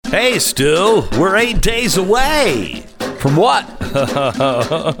Hey, Stu, we're 8 days away. From what?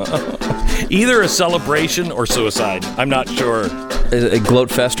 Either a celebration or suicide. I'm not sure. Is it a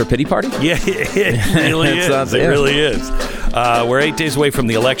gloat fest or pity party? Yeah, it really is. It really is. We're 8 days away from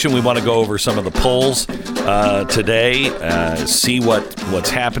the election. We want to go over some of the polls today, see what's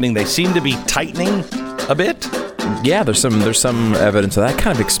happening. They seem to be tightening a bit. Yeah, there's some evidence of that. I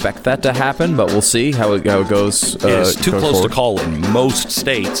kind of expect that to happen, but we'll see how it goes. It's too close forward to call in most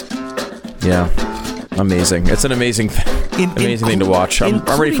states. Yeah. Amazing. It's an amazing thing to watch. I'm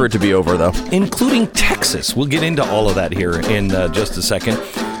ready for it to be over, though. Including Texas. We'll get into all of that here in just a second.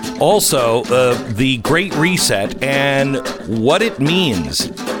 Also, the Great Reset and what it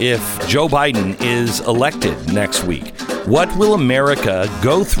means if Joe Biden is elected next week. What will America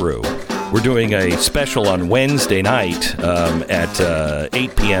go through? We're doing a special on Wednesday night at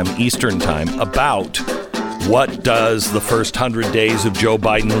 8 p.m. Eastern Time about what does the first 100 days of Joe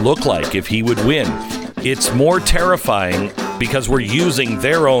Biden look like if he would win. It's more terrifying because we're using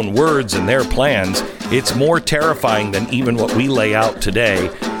their own words and their plans. It's more terrifying than even what we lay out today.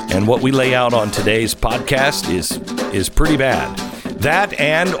 And what we lay out on today's podcast is pretty bad. That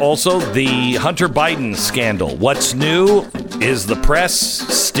and also the Hunter Biden scandal. What's new? Is the press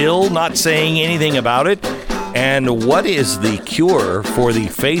still not saying anything about it? And what is the cure for the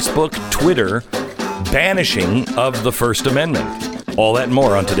Facebook, Twitter banishing of the First Amendment? All that and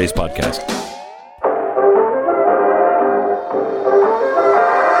more on today's podcast.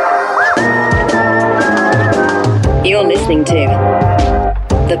 You're listening to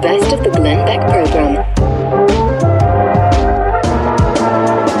the best of the Glenn Beck program.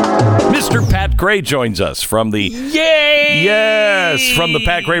 Mr. Pat Gray joins us from the from the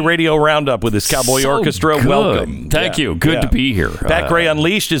Pat Gray Radio Roundup with his Cowboy Orchestra. Good. Welcome. Thank you. Good to be here. Pat Gray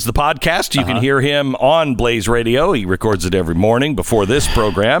Unleashed is the podcast. You can hear him on Blaze Radio. He records it every morning before this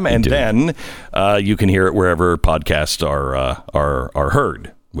program, and then you can hear it wherever podcasts are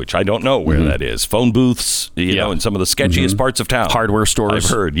heard. Which I don't know where that is. Phone booths, you know, in some of the sketchiest parts of town. Hardware stores.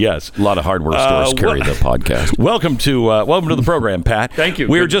 I've heard, yes. A lot of hardware stores carry the podcast. Welcome to the program, Pat. Thank you.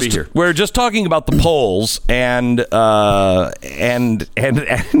 We're just talking about the polls and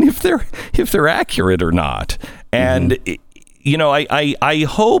if they're accurate or not. And you know, I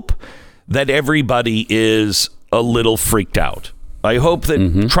hope that everybody is a little freaked out. I hope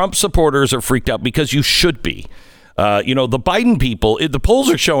that Trump supporters are freaked out because you should be. You know, the Biden people, the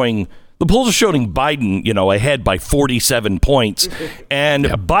polls are showing Biden, you know, ahead by 47 points, and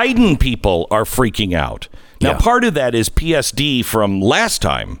Biden people are freaking out. Now, part of that is PSD from last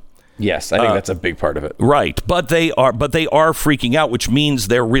time. Yes, I think that's a big part of it. Right, but they are freaking out, which means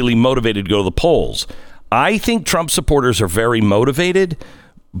they're really motivated to go to the polls. I think Trump supporters are very motivated,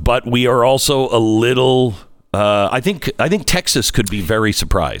 but we are also a little. I think Texas could be very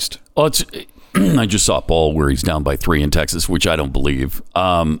surprised. Well, I just saw a poll where he's down by 3 in Texas, which I don't believe.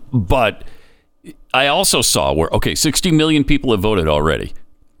 But I also saw where, 60 million people have voted already.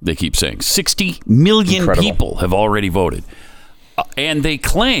 They keep saying 60 million people have already voted. And they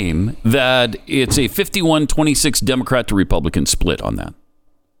claim that it's a 51-26 Democrat to Republican split on that.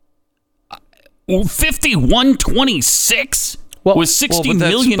 51-26 with 60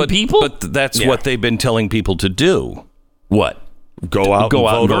 million people? But that's what they've been telling people to do. What? Go out and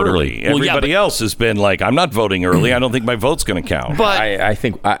vote early. Everybody else has been like, I'm not voting early. I don't think my vote's going to count. But I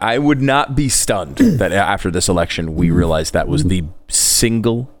think I would not be stunned that after this election, we realized that was the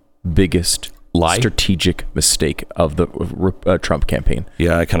single biggest strategic mistake of the Trump campaign.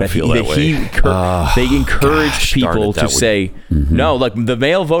 Yeah, I kind of feel that way. They encouraged people to say, no, like the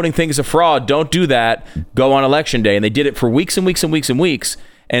mail voting thing is a fraud. Don't do that. Go on election day. And they did it for weeks and weeks and weeks and weeks.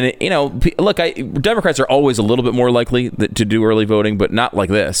 And, you know, look, Democrats are always a little bit more likely to do early voting, but not like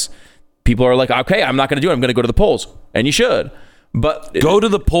this. People are like, okay, I'm not going to do it. I'm going to go to the polls. And you should. But go to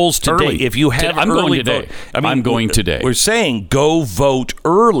the polls today. Early. If you have early vote. I'm going today. We're saying go vote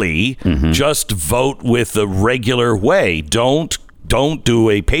early. Just vote with the regular way. Don't do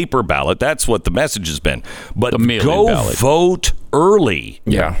a paper ballot. That's what the message has been. But go vote early.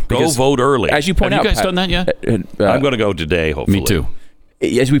 Yeah. Go vote early. As you point out, have you guys done that yet? I'm going to go today, hopefully. Me too.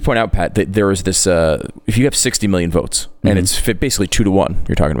 As we point out, Pat, that there is this, if you have 60 million votes, and it's basically 2-1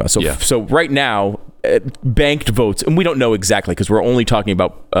 you're talking about. So right now, banked votes, and we don't know exactly because we're only talking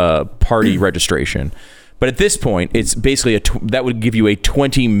about party registration. But at this point, it's basically that would give you a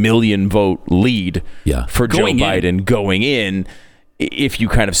 20 million vote lead for Joe Biden going in if you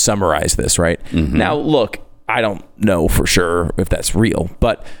kind of summarize this, right? Now, look, I don't know for sure if that's real,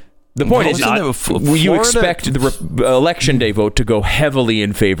 but the point is, you expect the election day vote to go heavily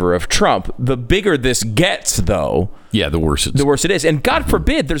in favor of Trump. The bigger this gets, though, Yeah, the worse it is. And God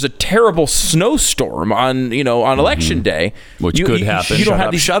forbid there's a terrible snowstorm on election day. Which could happen. You don't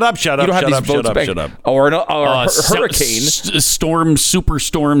have these, shut up. Or a hurricane.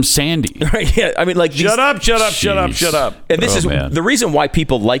 Superstorm Sandy. Right, yeah. I mean, like, shut up. And this is the reason why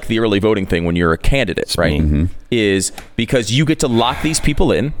people like the early voting thing when you're a candidate, right? Is because you get to lock these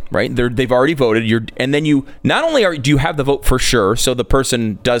people in, right? They've already voted. And then you not only do you have the vote for sure, so the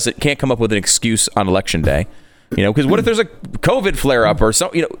person can't come up with an excuse on election day. Because what if there's a COVID flare up or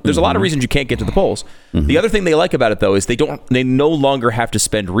something? There's a lot of reasons you can't get to the polls. The other thing they like about it, though, is they no longer have to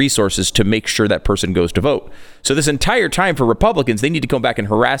spend resources to make sure that person goes to vote. So this entire time for Republicans, they need to come back and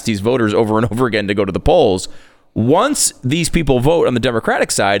harass these voters over and over again to go to the polls. Once these people vote on the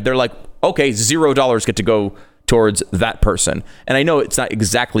Democratic side, they're like, okay, $0 get to go towards that person. And I know it's not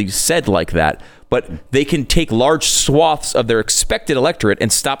exactly said like that, but they can take large swaths of their expected electorate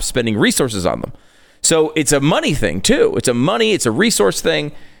and stop spending resources on them. So it's a money thing, too. It's a resource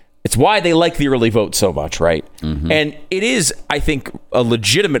thing. It's why they like the early vote so much, right? And it is, I think, a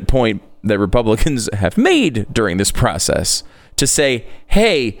legitimate point that Republicans have made during this process to say,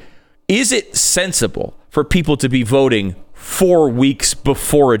 hey, is it sensible for people to be voting 4 weeks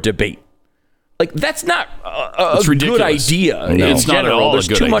before a debate? Like, that's not a good idea. No, it's not at all. There's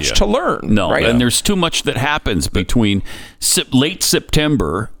too much to learn. No, right? And there's too much that happens between late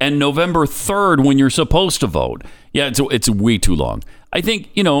September and November 3rd when you're supposed to vote. Yeah, it's way too long. I think,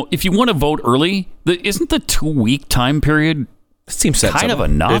 if you want to vote early, isn't the 2-week time period seems sensible. Kind of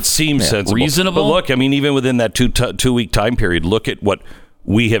enough? It seems sensible. Reasonable? But look, I mean, even within that two-week time period, look at what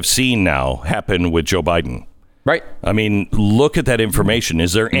we have seen now happen with Joe Biden. Right. I mean, look at that information.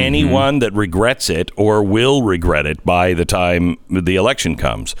 Is there anyone that regrets it or will regret it by the time the election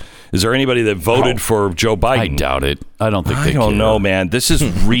comes? Is there anybody that voted for Joe Biden? I doubt it. I don't think they care. I don't know, man. This is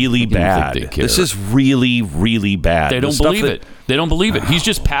really bad. This is really, really bad. They don't believe it. They don't believe it. He's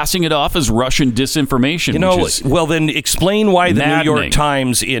just passing it off as Russian disinformation. Well, then explain why the New York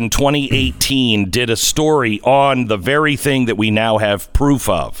Times in 2018 did a story on the very thing that we now have proof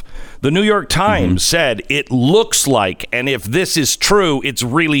of. The New York Times said it looks like, and if this is true, it's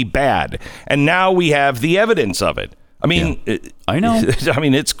really bad. And now we have the evidence of it. I mean, I know. I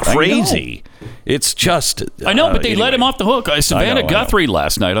mean, it's crazy. It's just. I know, but they let him off the hook. Savannah Guthrie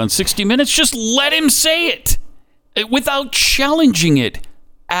last night on 60 Minutes just let him say it without challenging it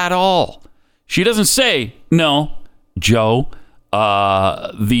at all. She doesn't say, no, Joe,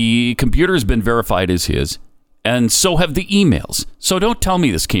 the computer has been verified as his. And so have the emails. So don't tell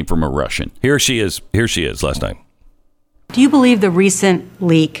me this came from a Russian. Here she is last night. Do you believe the recent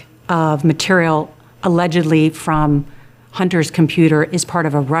leak of material allegedly from Hunter's computer is part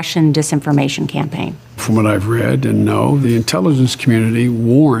of a Russian disinformation campaign? From what I've read and know, the intelligence community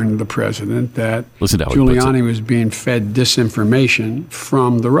warned the president that Giuliani was being fed disinformation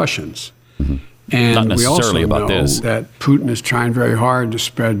from the Russians. And Not necessarily we also about know this. that Putin is trying very hard to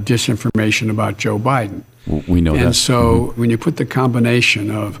spread disinformation about Joe Biden. We know that. And so when you put the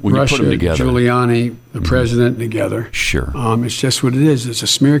combination of Russia, Giuliani, the president together, sure, it's just what it is. It's a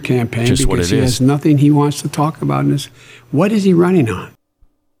smear campaign just because he has nothing he wants to talk about. What is he running on?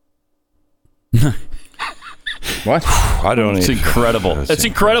 What? I don't know. It's incredible. It's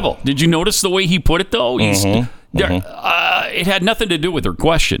incredible. Did you notice the way he put it, though? It had nothing to do with her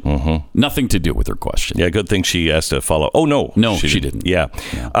question. Nothing to do with her question. Yeah, good thing she has to follow. Oh, no. No, she didn't. Yeah.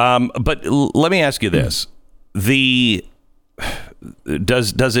 But let me ask you this.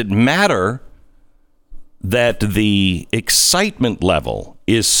 Does it matter that the excitement level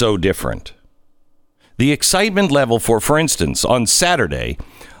is so different? The excitement level for instance, on Saturday,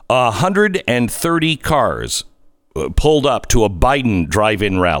 130 cars pulled up to a Biden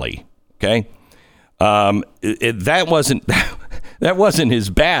drive-in rally. Okay. That wasn't as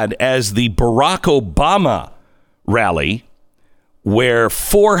bad as the Barack Obama rally, where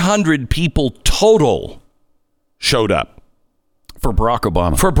 400 people total showed up for Barack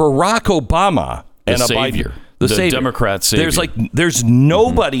Obama. And the savior, the savior. Democrat savior. There's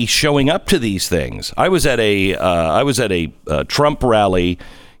nobody showing up to these things. I was at a Trump rally,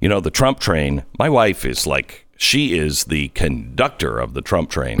 the Trump train. My wife is like. She is the conductor of the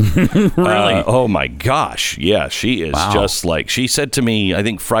Trump train. Really? Oh, my gosh. Yeah, she is just like, she said to me, I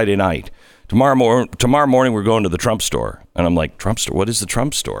think Friday night, tomorrow morning we're going to the Trump store. And I'm like, Trump store? What is the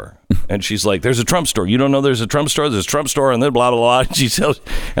Trump store? And she's like, there's a Trump store. You don't know there's a Trump store? There's a Trump store and then blah, blah, blah.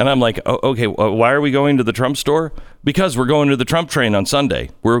 And I'm like, oh, okay, why are we going to the Trump store? Because we're going to the Trump train on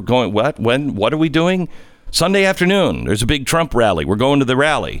Sunday. We're going, what? When? What are we doing? Sunday afternoon. There's a big Trump rally. We're going to the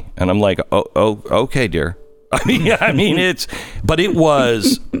rally. And I'm like, oh okay, dear. I mean, it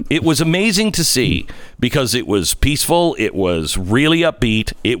was amazing to see because it was peaceful. It was really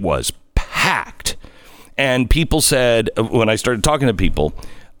upbeat. It was packed. And people said, when I started talking to people,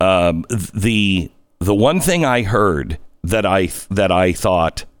 the one thing I heard that I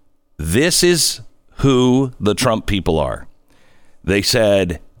thought, this is who the Trump people are. They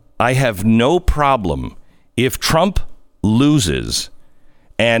said, I have no problem if Trump loses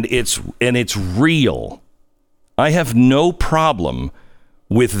and it's real. I have no problem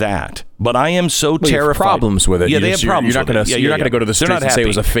with that, but I am so terrified. Problems with it. Yeah, they have problems. You're not going to go to the streets and say it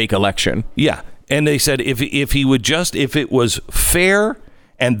was a fake election. Yeah, and they said if it was fair,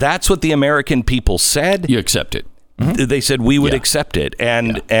 and that's what the American people said, you accept it. They said we would accept it,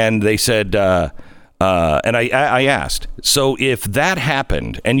 and they said, and I asked, so if that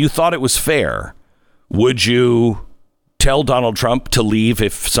happened and you thought it was fair, would you tell Donald Trump to leave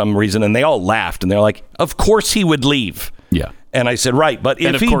if some reason? And they all laughed, and they're like, of course he would leave. Yeah. And I said, right, but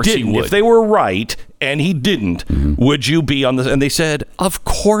if he didn't, if they were right and he didn't, would you be on the? And they said, of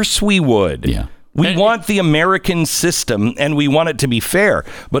course we would. Yeah. We want the American system, and we want it to be fair.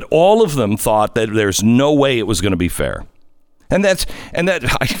 But all of them thought that there's no way it was going to be fair. And that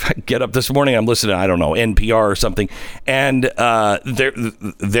I get up this morning, I'm listening to, I don't know, NPR or something, and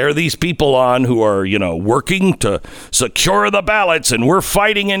there are these people on who are, working to secure the ballots, and we're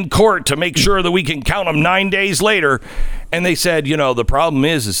fighting in court to make sure that we can count them 9 days later. And they said, the problem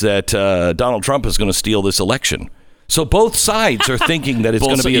is that Donald Trump is going to steal this election. So both sides are thinking that it's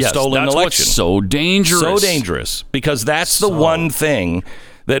going to be a stolen election. What's so dangerous. So dangerous, because that's the one thing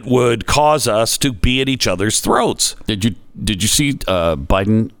that would cause us to be at each other's throats. Did you see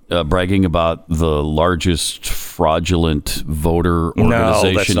Biden bragging about the largest fraudulent voter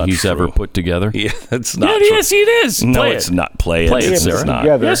organization he's ever put together? Yeah, that's not true. Yes, it is. No, it's not. Play it. It's not.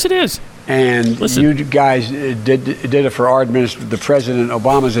 Yes, it is. And you guys did it for the President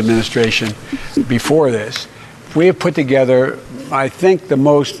Obama's administration before this. We have put together, I think, the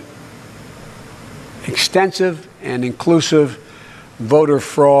most extensive and inclusive voter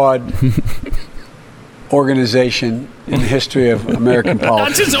fraud organization in the history of American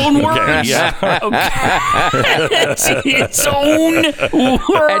politics. That's his own words. Okay, yeah. That's his own words.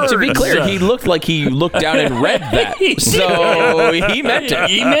 And to be clear, he looked like he looked down and read that. So he meant it.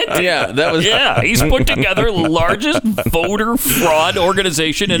 He meant it. Yeah, that was. Yeah, he's put together the largest voter fraud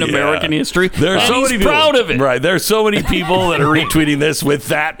organization in American history. There's so many people proud of it. Right. There's so many people that are retweeting this with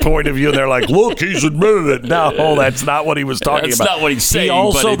that point of view. They're like, look, he's admitted it. No, that's not what he was talking about. That's not what he's saying. He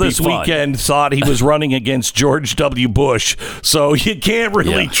also this weekend thought he was running against George W. Bush. So you can't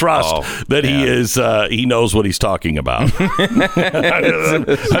really trust that he is. He knows what he's talking about.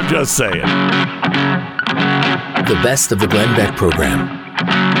 I'm just saying. The best of the Glenn Beck program.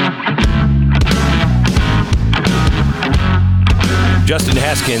 Justin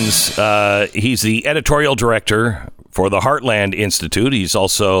Haskins, he's the editorial director for the Heartland Institute. He's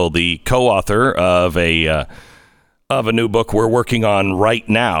also the co-author of a new book we're working on right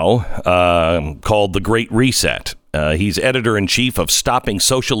now called The Great Reset. He's editor-in-chief of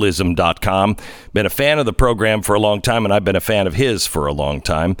StoppingSocialism.com. Been a fan of the program for a long time, and I've been a fan of his for a long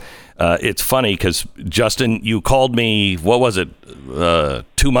time. It's funny because, Justin, you called me, what was it,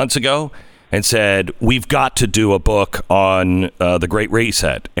 2 months ago, and said, we've got to do a book on The Great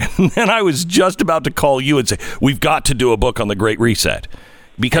Reset. And then I was just about to call you and say, we've got to do a book on The Great Reset.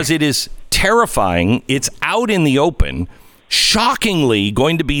 Because it is terrifying. It's out in the open. Shockingly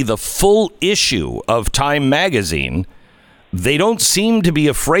going to be the full issue of Time magazine. They don't seem to be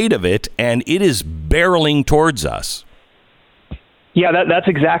afraid of it, and it is barreling towards us. Yeah, that's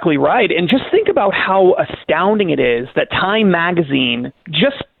exactly right. And just think about how astounding it is that Time magazine,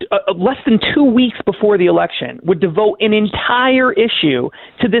 just less than 2 weeks before the election, would devote an entire issue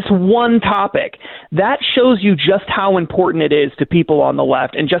to this one topic. That shows you just how important it is to people on the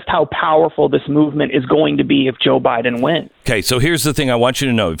left and just how powerful this movement is going to be if Joe Biden wins. Okay, so here's the thing I want you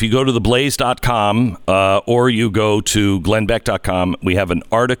to know. If you go to theblaze.com or you go to glennbeck.com, we have an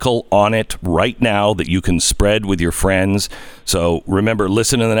article on it right now that you can spread with your friends. So remember,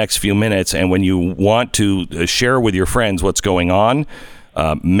 listen in the next few minutes, and when you want to share with your friends what's going on,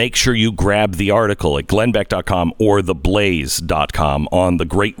 make sure you grab the article at glennbeck.com or theblaze.com on the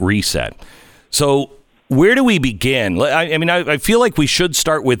Great Reset. So where do we begin? I mean, I feel like we should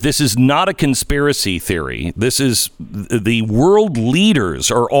start with, this is not a conspiracy theory. This is, the world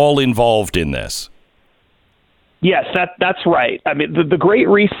leaders are all involved in this. Yes, that's right. I mean, the Great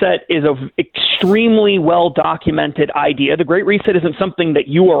Reset is an extremely well-documented idea. The Great Reset isn't something that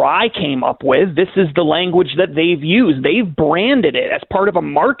you or I came up with. This is the language that they've used. They've branded it as part of a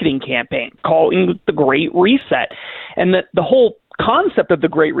marketing campaign calling it the Great Reset. And the whole concept of the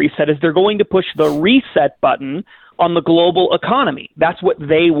Great Reset is they're going to push the reset button on the global economy. That's what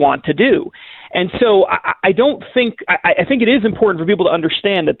they want to do. And so I think it is important for people to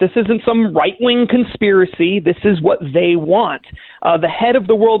understand that this isn't some right-wing conspiracy. This is what they want. The head of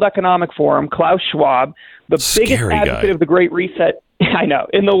the World Economic Forum, Klaus Schwab, the biggest advocate of the Great Reset, I know,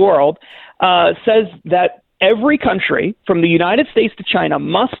 in the world, says that every country, from the United States to China,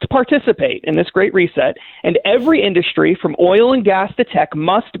 must participate in this Great Reset, and every industry, from oil and gas to tech,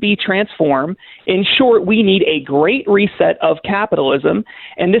 must be transformed. In short, we need a great reset of capitalism,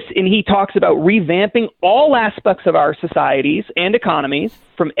 and he talks about revamping all aspects of our societies and economies,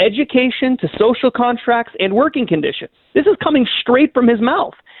 from education to social contracts and working conditions. This is coming straight from his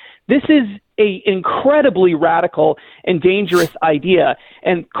mouth. This is an incredibly radical and dangerous idea.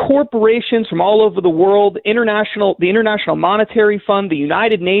 And corporations from all over the world, the International Monetary Fund, the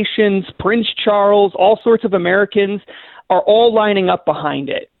United Nations, Prince Charles, all sorts of Americans are all lining up behind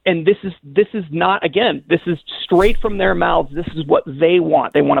it. And this is not, again, this is straight from their mouths. This is what they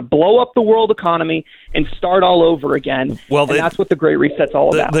want. They want to blow up the world economy and start all over again. Well, and that's what the Great Reset's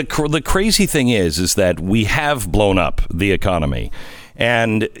all about. The crazy thing is that we have blown up the economy.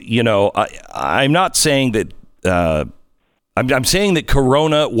 And, you know, I'm not saying that I'm saying that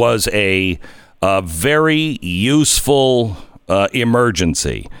Corona was a very useful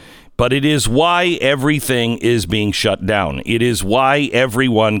emergency. But it is why everything is being shut down. It is why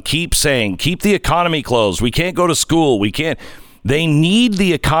everyone keeps saying, keep the economy closed. We can't go to school. We can't. They need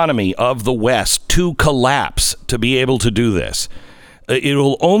the economy of the West to collapse to be able to do this. It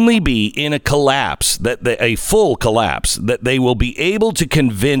will only be in a collapse, a full collapse, that they will be able to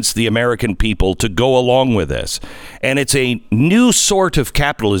convince the American people to go along with this. And it's a new sort of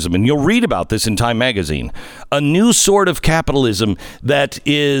capitalism, and you'll read about this in Time magazine, a new sort of capitalism that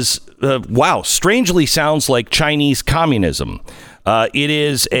is, strangely sounds like Chinese communism. It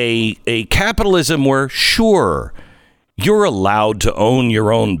is a capitalism where, sure, you're allowed to own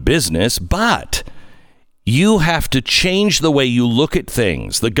your own business, but you have to change the way you look at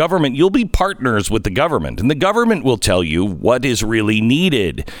things. The government, you'll be partners with the government, and the government will tell you what is really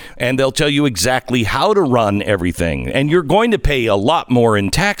needed, and they'll tell you exactly how to run everything. And you're going to pay a lot more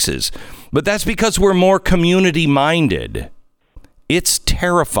in taxes, but that's because we're more community-minded. It's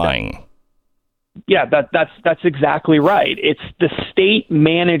terrifying. Yeah, that's exactly right. It's the state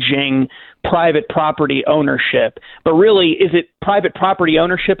managing private property ownership. But really, is it private property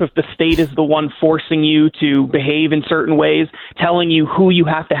ownership if the state is the one forcing you to behave in certain ways, telling you who you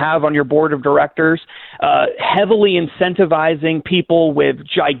have to have on your board of directors, heavily incentivizing people with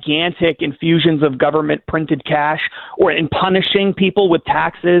gigantic infusions of government printed cash, or in punishing people with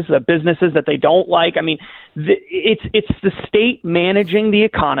taxes, businesses that they don't like? I mean, it's the state managing the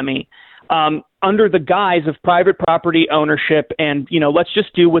economy under the guise of private property ownership, and, you know, let's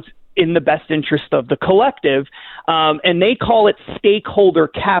just do what's in the best interest of the collective. And they call it stakeholder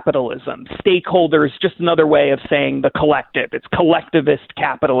capitalism. Stakeholder is just another way of saying the collective. It's collectivist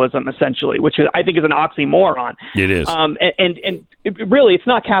capitalism, essentially, which I think is an oxymoron. It is. And really, it's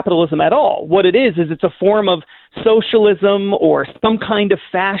not capitalism at all. What it is it's a form of socialism or some kind of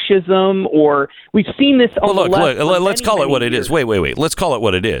fascism, or we've seen this on the left. Look, let's call it what it is. Wait. Let's call it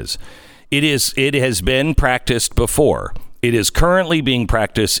what it is. It has been practiced before. It is currently being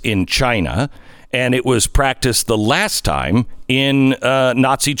practiced in China, and it was practiced the last time in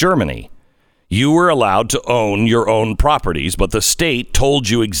Nazi Germany. You were allowed to own your own properties, but the state told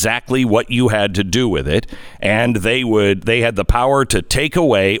you exactly what you had to do with it, and they had the power to take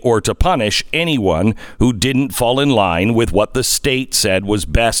away or to punish anyone who didn't fall in line with what the state said was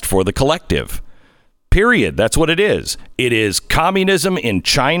best for the collective. Period. That's what it is. It is communism in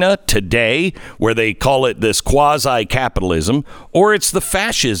China today, where they call it this quasi-capitalism, or it's the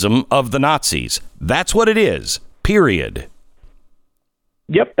fascism of the Nazis. That's what it is. Period.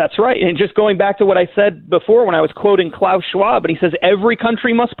 Yep, that's right. And just going back to what I said before when I was quoting Klaus Schwab, and he says every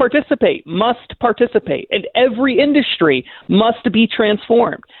country must participate, and every industry must be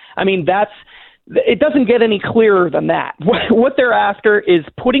transformed. I mean, it doesn't get any clearer than that. What they're after is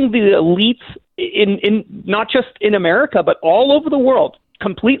putting the elites in not just in America, but all over the world,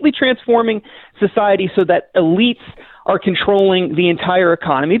 completely transforming society so that elites are controlling the entire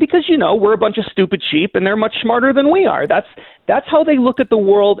economy, because, you know, we're a bunch of stupid sheep and they're much smarter than we are. That's how they look at the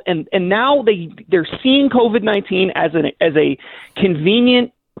world. And now they're seeing COVID-19 as a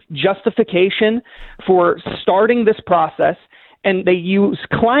convenient justification for starting this process, and they use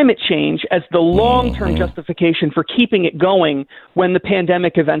climate change as the long-term justification for keeping it going when the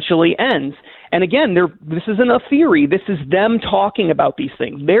pandemic eventually ends. And again, this isn't a theory. This is them talking about these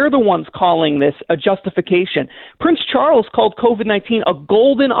things. They're the ones calling this a justification. Prince Charles called COVID-19 a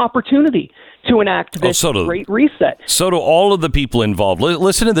golden opportunity to enact this great reset. So do all of the people involved.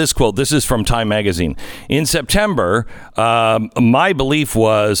 Listen to this quote. This is from Time Magazine. In September, my belief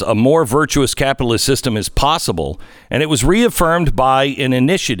was a more virtuous capitalist system is possible, and it was reaffirmed by an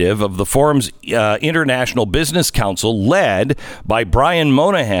initiative of the forum's International Business Council led by Brian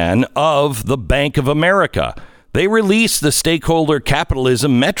Moynihan of the Bank of America. They released the stakeholder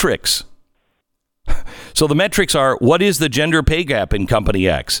capitalism metrics. So the metrics are, what is the gender pay gap in Company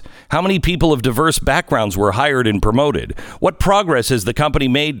X? How many people of diverse backgrounds were hired and promoted? What progress has the company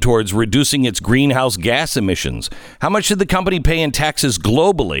made towards reducing its greenhouse gas emissions? How much did the company pay in taxes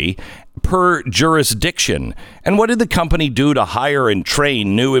globally per jurisdiction? And what did the company do to hire and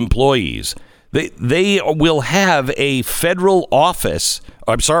train new employees? They will have a federal office,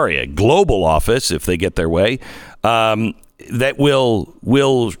 a global office, if they get their way, that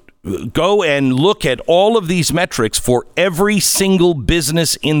will go and look at all of these metrics for every single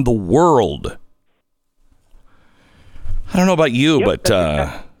business in the world. I don't know about you, but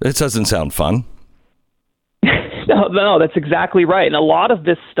it doesn't sound fun. No, that's exactly right. And a lot of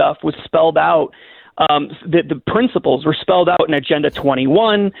this stuff was spelled out. The principles were spelled out in Agenda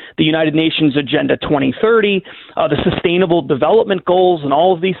 21, the United Nations Agenda 2030, the Sustainable Development Goals, and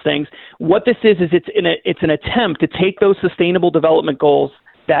all of these things. What this is it's an attempt to take those Sustainable Development Goals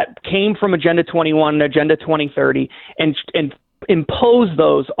that came from Agenda 21 and Agenda 2030 and impose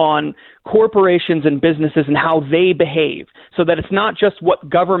those on corporations and businesses and how they behave, so that it's not just what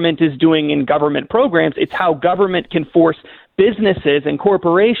government is doing in government programs, it's how government can force businesses and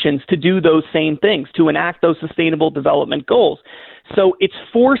corporations to do those same things, to enact those sustainable development goals. So it's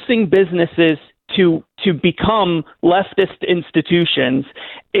forcing businesses to become leftist institutions,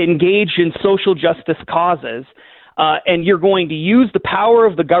 engage in social justice causes, and you're going to use the power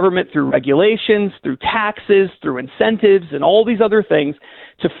of the government through regulations, through taxes, through incentives, and all these other things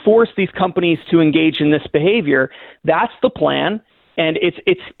to force these companies to engage in this behavior. That's the plan, and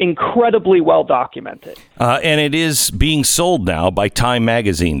it's incredibly well documented. And it is being sold now by Time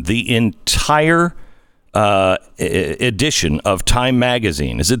Magazine. The entire edition of Time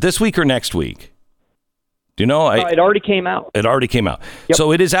Magazine. Is it this week or next week? Do you know? It already came out. It already came out. Yep.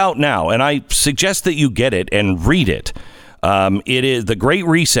 So it is out now, and I suggest that you get it and read it. It is the Great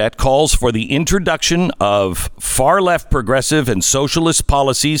Reset calls for the introduction of far-left progressive and socialist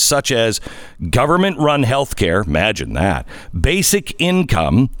policies such as government-run health care, imagine that, basic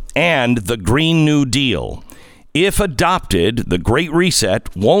income, and the Green New Deal. If adopted, the Great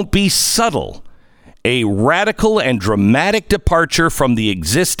Reset won't be subtle. A radical and dramatic departure from the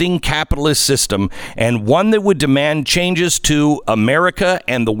existing capitalist system, and one that would demand changes to America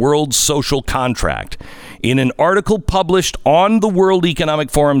and the world's social contract. In an article published on the World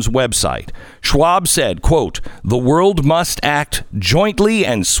Economic Forum's website, Schwab said, quote, "The world must act jointly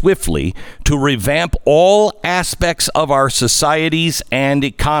and swiftly to revamp all aspects of our societies and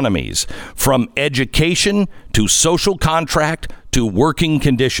economies, from education to social contract to working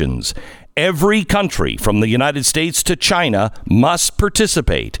conditions. Every country, from the United States to China, must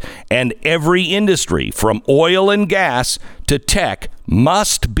participate, and every industry, from oil and gas to tech,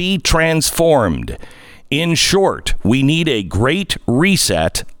 must be transformed. In short, we need a great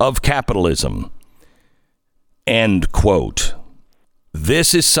reset of capitalism." End quote.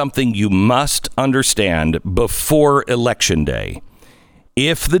 This is something you must understand before Election Day.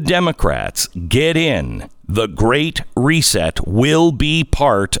 If the Democrats get in, the Great Reset will be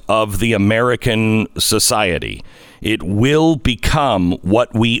part of the American society. It will become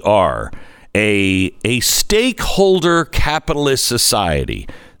what we are, a stakeholder capitalist society.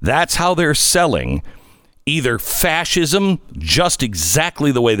 That's how they're selling either fascism, just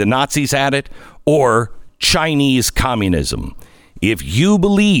exactly the way the Nazis had it, or Chinese communism. If you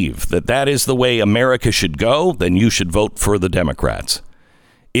believe that that is the way America should go, then you should vote for the Democrats.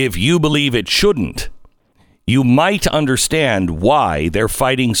 If you believe it shouldn't, you might understand why they're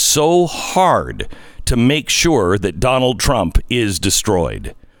fighting so hard to make sure that Donald Trump is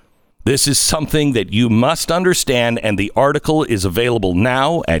destroyed. This is something that you must understand, and the article is available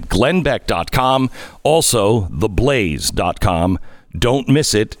now at glennbeck.com, also theblaze.com. Don't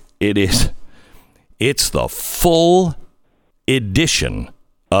miss it. It's the full edition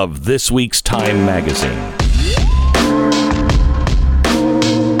of this week's Time Magazine.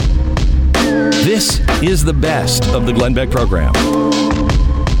 This is the best of the Glenn Beck program.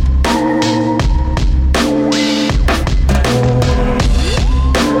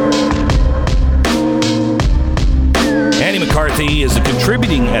 McCarthy is a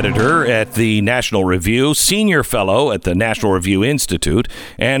contributing editor at the National Review, senior fellow at the National Review Institute,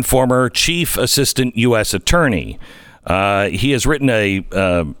 and former chief assistant U.S. attorney. He has written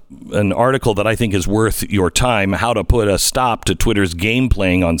an article that I think is worth your time, How to Put a Stop to Twitter's Game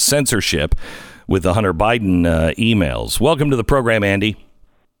Playing on Censorship with the Hunter Biden emails. Welcome to the program, Andy.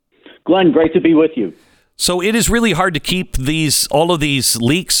 Glenn, great to be with you. So it is really hard to keep all of these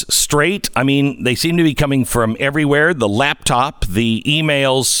leaks straight. I mean, they seem to be coming from everywhere. The laptop, the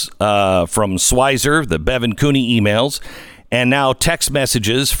emails from Schweizer, the Bevan Cooney emails, and now text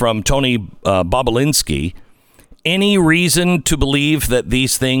messages from Tony Bobulinski. Any reason to believe that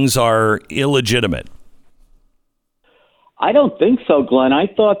these things are illegitimate? I don't think so, Glenn. I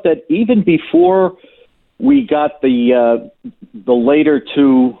thought that even before we got the later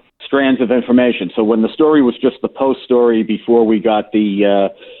two strands of information. So when the story was just the Post story, before we got the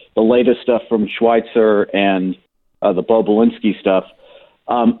latest stuff from Schweizer and the Bobulinski stuff,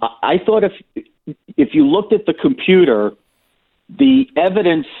 I thought if you looked at the computer, the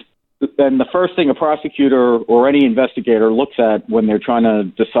evidence, and the first thing a prosecutor or any investigator looks at when they're trying to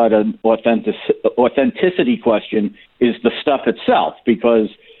decide an authenticity question is the stuff itself, because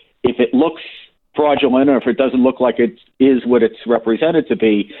if it looks fraudulent or if it doesn't look like it is what it's represented to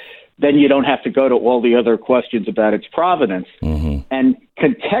be, then you don't have to go to all the other questions about its provenance. Mm-hmm. And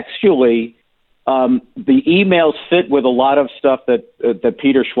contextually, the emails fit with a lot of stuff that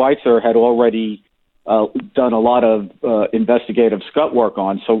Peter Schweizer had already done a lot of investigative scut work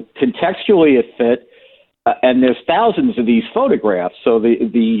on. So contextually it fit, and there's thousands of these photographs. So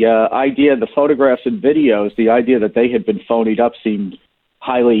the idea, the photographs and videos, the idea that they had been phonied up seemed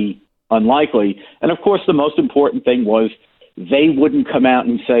highly unlikely. And of course, the most important thing was they wouldn't come out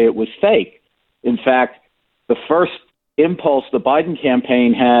and say it was fake. In fact, the first impulse the Biden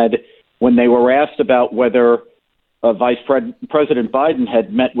campaign had when they were asked about whether Vice President Biden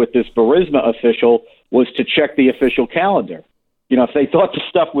had met with this Burisma official was to check the official calendar. You know, if they thought the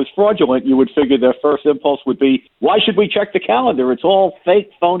stuff was fraudulent, you would figure their first impulse would be, why should we check the calendar? It's all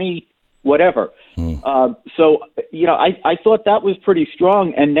fake, phony, whatever. So, you know, I thought that was pretty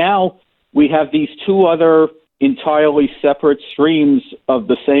strong. And now we have these two other entirely separate streams of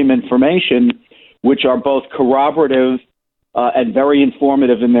the same information, which are both corroborative and very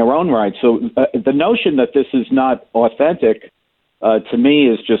informative in their own right. So the notion that this is not authentic, to me,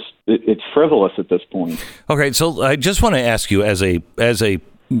 is just, it's frivolous at this point. Okay, so I just want to ask you, as a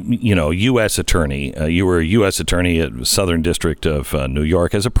U.S. attorney, you were a U.S. attorney at Southern District of New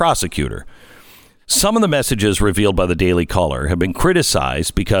York as a prosecutor. Some of the messages revealed by the Daily Caller have been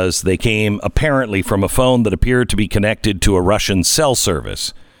criticized because they came apparently from a phone that appeared to be connected to a Russian cell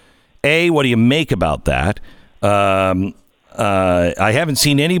service. What do you make about that? I haven't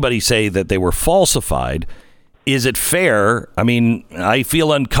seen anybody say that they were falsified. Is it fair? I mean, I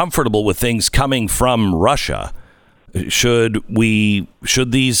feel uncomfortable with things coming from Russia. Should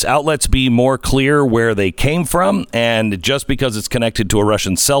these outlets be more clear where they came from? And just because it's connected to a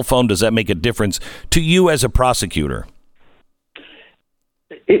Russian cell phone, does that make a difference to you as a prosecutor?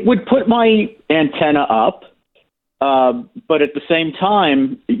 It would put my antenna up. But at the same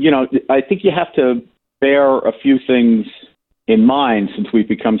time, you know, I think you have to bear a few things in mind since we've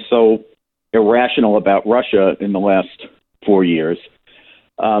become so irrational about Russia in the last 4 years.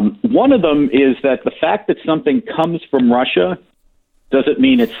 One of them is that the fact that something comes from Russia doesn't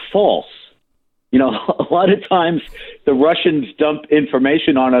mean it's false. You know, a lot of times the Russians dump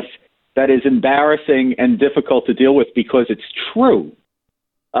information on us that is embarrassing and difficult to deal with because it's true.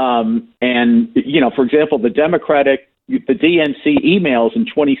 And, you know, for example, the DNC emails in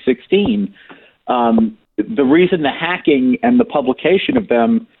 2016, the reason the hacking and the publication of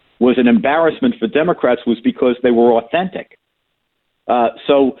them was an embarrassment for Democrats was because they were authentic.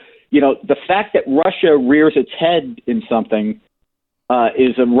 So, you know, the fact that Russia rears its head in something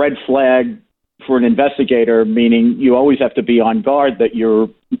is a red flag for an investigator, meaning you always have to be on guard that you're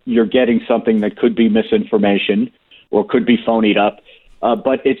getting something that could be misinformation or could be phonied up.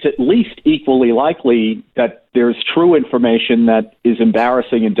 But it's at least equally likely that there's true information that is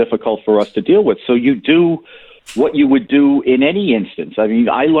embarrassing and difficult for us to deal with. So you do what you would do in any instance. I mean,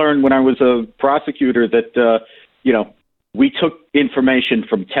 I learned when I was a prosecutor that, you know, we took information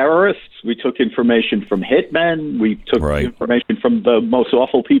from terrorists, we took information from hitmen, we took information from the most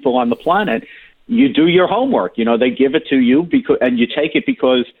awful people on the planet. You do your homework. You know, they give it to you and you take it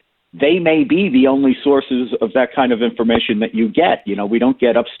because they may be the only sources of that kind of information that you get. You know, we don't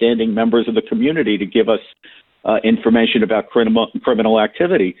get upstanding members of the community to give us information about criminal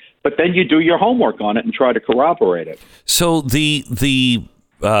activity. But then you do your homework on it and try to corroborate it. So the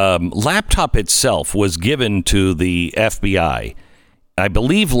laptop itself was given to the FBI, I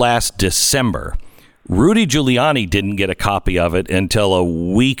believe, last December. Rudy Giuliani didn't get a copy of it until a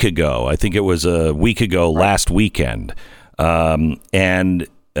week ago. I think it was a week ago last weekend. And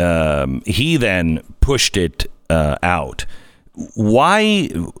he then pushed it out. Why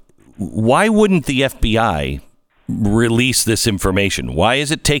wouldn't the FBI release this information? Why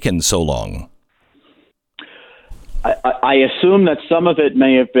has it taken so long? I assume that some of it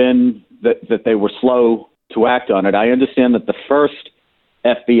may have been that they were slow to act on it. I understand that the first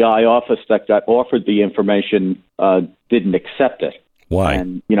FBI office that got offered the information didn't accept it. Why?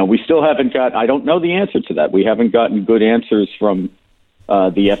 And, we still haven't I don't know the answer to that. We haven't gotten good answers from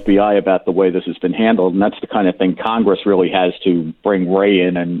the FBI about the way this has been handled. And that's the kind of thing Congress really has to bring Ray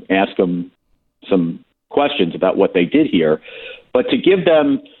in and ask him some questions about what they did here. But to give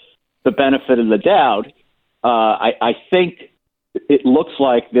them the benefit of the doubt, I think it looks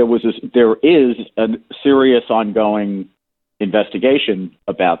like there is a serious ongoing investigation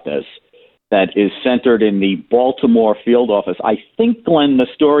about this that is centered in the Baltimore field office. I think, Glenn, the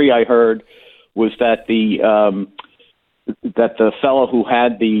story I heard was that the fellow who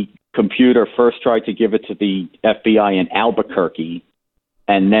had the computer first tried to give it to the FBI in Albuquerque,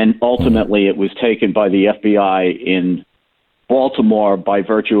 and then ultimately it was taken by the FBI in Baltimore by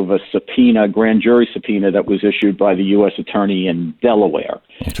virtue of a subpoena, grand jury subpoena that was issued by the U.S. attorney in Delaware.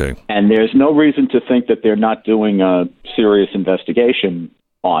 Okay. And there's no reason to think that they're not doing a serious investigation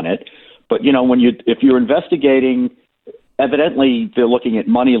on it. But, if you're investigating, evidently they're looking at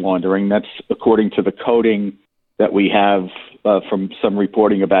money laundering. That's according to the coding that we have from some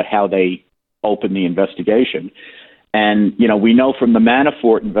reporting about how they opened the investigation. And, we know from the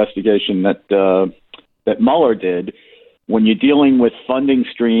Manafort investigation that Mueller did, when you're dealing with funding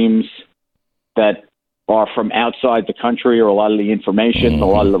streams that are from outside the country, or a lot of the information, a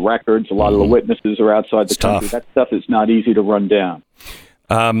lot of the records, a lot of the witnesses are outside the country, that stuff is not easy to run down.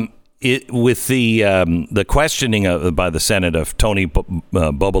 With the questioning by the Senate of Tony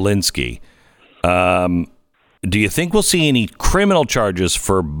Bobulinski, do you think we'll see any criminal charges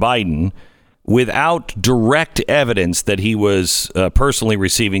for Biden without direct evidence that he was personally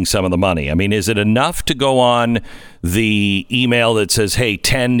receiving some of the money? I mean, is it enough to go on the email that says, hey,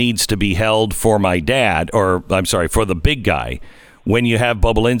 10 needs to be held for my dad, or I'm sorry, for the big guy, when you have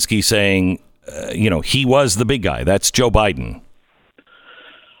Bobulinski saying, he was the big guy? That's Joe Biden.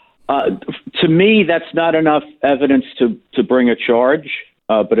 To me, that's not enough evidence to bring a charge,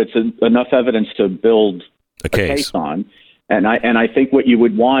 but it's enough evidence to build a case on. And I think what you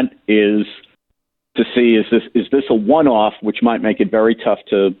would want is to see, is this a one-off, which might make it very tough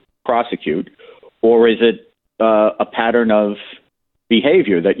to prosecute, or is it a pattern of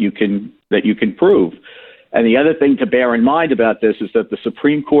behavior that you can prove? And the other thing to bear in mind about this is that the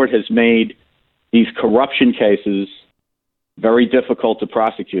Supreme Court has made these corruption cases very difficult to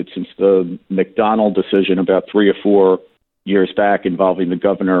prosecute since the McDonald decision about 3 or 4 years back involving the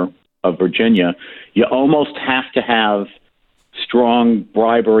governor of Virginia. You almost have to have strong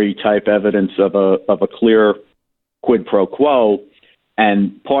bribery type evidence of a clear quid pro quo.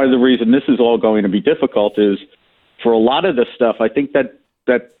 And part of the reason this is all going to be difficult is, for a lot of this stuff, I think that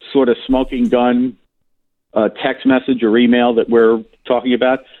sort of smoking gun text message or email that we're talking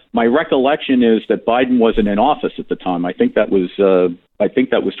about, my recollection is that Biden wasn't in office at the time. I think that was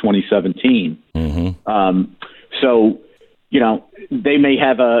 2017. Mm-hmm. So, they may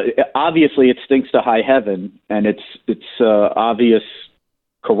have obviously it stinks to high heaven, and it's obvious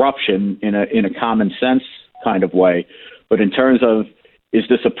corruption in a common sense kind of way. But in terms of, is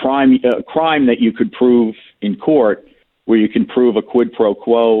this a crime that you could prove in court, where you can prove a quid pro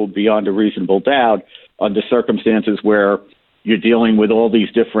quo beyond a reasonable doubt under circumstances where you're dealing with all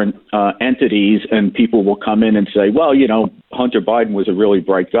these different entities, and people will come in and say, well, Hunter Biden was a really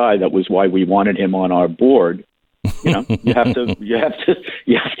bright guy. That was why we wanted him on our board. You have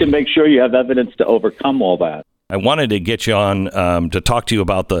to make sure you have evidence to overcome all that. I wanted to get you on to talk to you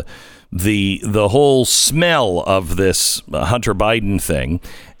about the whole smell of this Hunter Biden thing,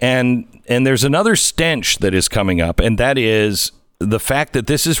 and there's another stench that is coming up, and that is the fact that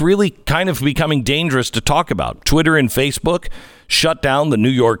this is really kind of becoming dangerous to talk about. Twitter and Facebook shut down the New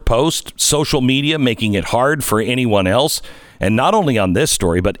York Post, social media making it hard for anyone else. And not only on this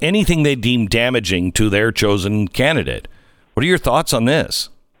story, but anything they deem damaging to their chosen candidate. What are your thoughts on this?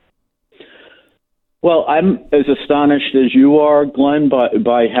 Well, I'm as astonished as you are, Glenn,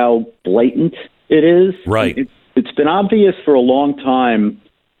 by how blatant it is. Right. It's been obvious for a long time.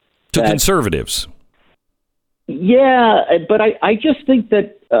 To conservatives. Yeah, but I just think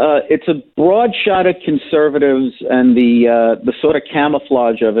that it's a broad shot at conservatives, and the sort of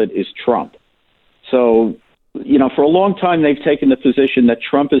camouflage of it is Trump. So, for a long time they've taken the position that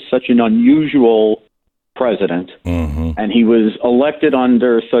Trump is such an unusual president, and he was elected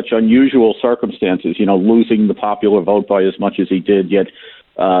under such unusual circumstances, losing the popular vote by as much as he did, yet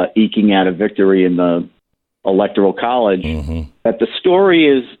eking out a victory in the Electoral College, that the story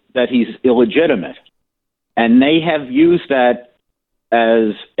is that he's illegitimate. And they have used that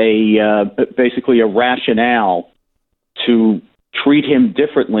as basically a rationale to treat him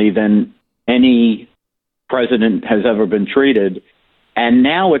differently than any president has ever been treated. And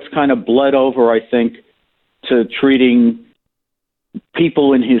now it's kind of bled over, I think, to treating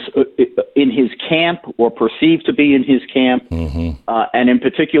people in his camp or perceived to be in his camp, and in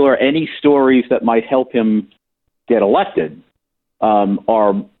particular, any stories that might help him get elected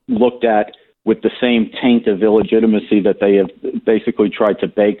are looked at with the same taint of illegitimacy that they have basically tried to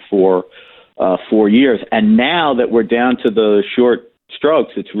bake for 4 years. And now that we're down to the short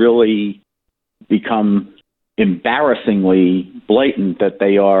strokes, it's really become embarrassingly blatant that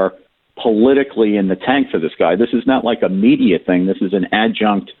they are politically in the tank for this guy. This is not like a media thing. This is an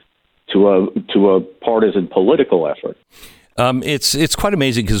adjunct to a partisan political effort. It's quite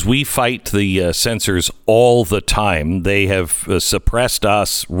amazing because we fight the censors all the time. They have suppressed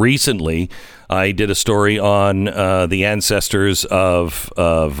us recently. I did a story on the ancestors of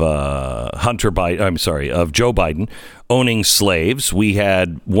Hunter Biden. I'm sorry, of Joe Biden owning slaves. We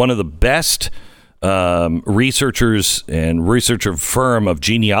had one of the best researchers and researcher firm of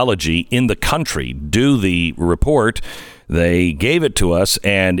genealogy in the country do the report. They gave it to us,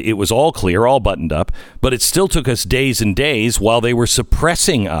 and it was all clear, all buttoned up, but it still took us days and days while they were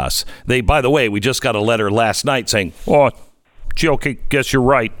suppressing us. By the way, we just got a letter last night saying, gee, okay, guess you're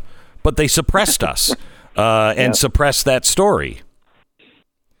right. But they suppressed us and suppressed that story.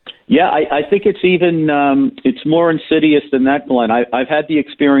 Yeah, I think it's even it's more insidious than that, Glenn. I've had the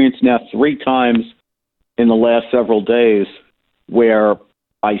experience now 3 times in the last several days where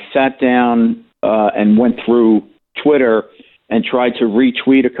I sat down and went through Twitter and tried to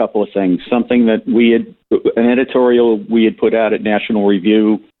retweet a couple of things, something that an editorial we had put out at National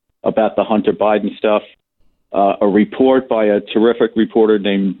Review about the Hunter Biden stuff, a report by a terrific reporter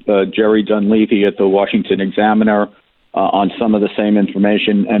named Jerry Dunleavy at the Washington Examiner on some of the same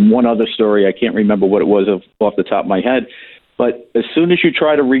information, and one other story, I can't remember what it was off the top of my head, but as soon as you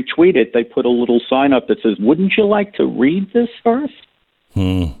try to retweet it, they put a little sign up that says, wouldn't you like to read this first?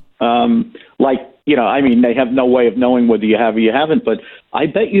 They have no way of knowing whether you have or you haven't, but I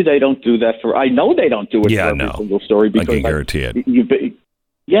bet you they don't do that I know they don't do it for every single story. Because I can guarantee it.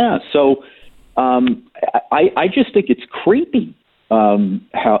 So I just think it's creepy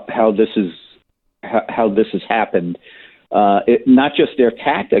how this has happened. Not just their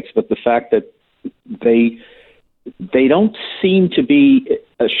tactics, but the fact that they don't seem to be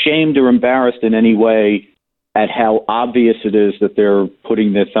ashamed or embarrassed in any way at how obvious it is that they're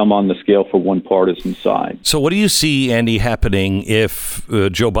putting their thumb on the scale for one partisan side. So what do you see, Andy, happening if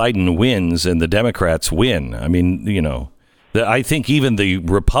Joe Biden wins and the Democrats win? I mean, I think even the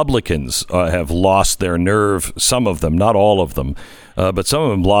Republicans have lost their nerve. Some of them, not all of them, but some of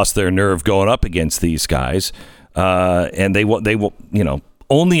them lost their nerve going up against these guys. And they will,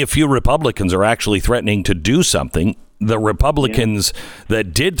 only a few Republicans are actually threatening to do something. The Republicans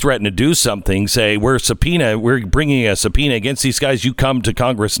that did threaten to do something say, we're bringing a subpoena against these guys. You come to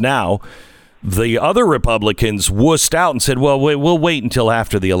Congress now. The other Republicans wussed out and said, well, we'll wait until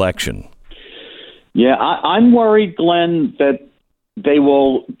after the election. Yeah, I'm worried, Glenn, that they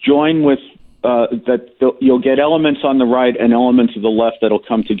will join with you'll get elements on the right and elements of the left that'll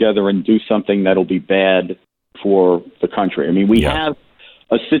come together and do something that'll be bad for the country. I mean, we have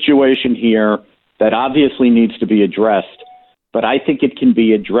a situation here that obviously needs to be addressed, but I think it can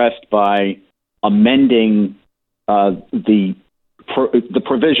be addressed by amending the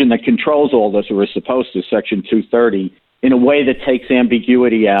provision that controls all this, or is supposed to, Section 230, in a way that takes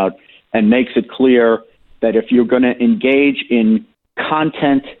ambiguity out and makes it clear that if you're going to engage in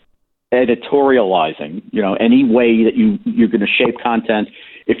content editorializing, any way that you're going to shape content,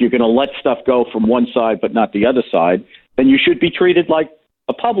 if you're going to let stuff go from one side but not the other side, then you should be treated like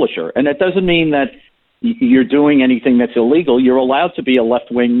a publisher. And that doesn't mean that you're doing anything that's illegal. You're allowed to be a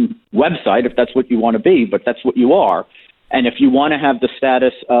left-wing website if that's what you want to be, but that's what you are. And if you want to have the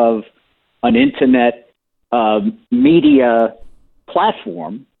status of an internet media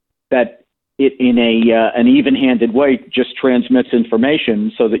platform that it in an even-handed way just transmits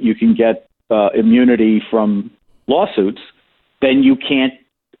information so that you can get immunity from lawsuits, then you can't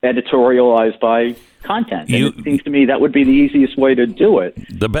editorialize by content. And it seems to me that would be the easiest way to do it.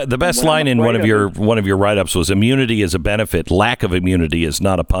 The best line in one of your write-ups was, immunity is a benefit. Lack of immunity is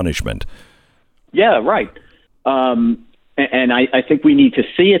not a punishment. Yeah, right. And I think we need to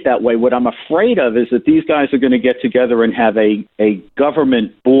see it that way. What I'm afraid of is that these guys are going to get together and have a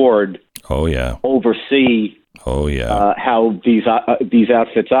government board oversee how these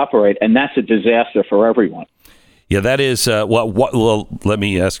outfits operate, and that's a disaster for everyone. Yeah, that is. Well, let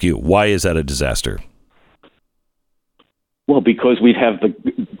me ask you, why is that a disaster? Well, because we'd have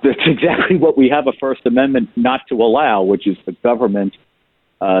that's exactly what we have a First Amendment not to allow, which is the government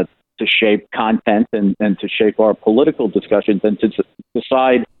to shape content and to shape our political discussions and to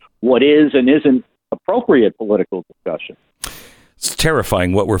decide what is and isn't appropriate political discussion. It's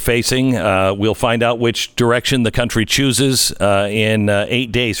terrifying what we're facing. We'll find out which direction the country chooses in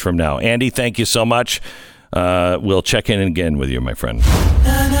 8 days from now. Andy, thank you so much. We'll check in again with you, my friend.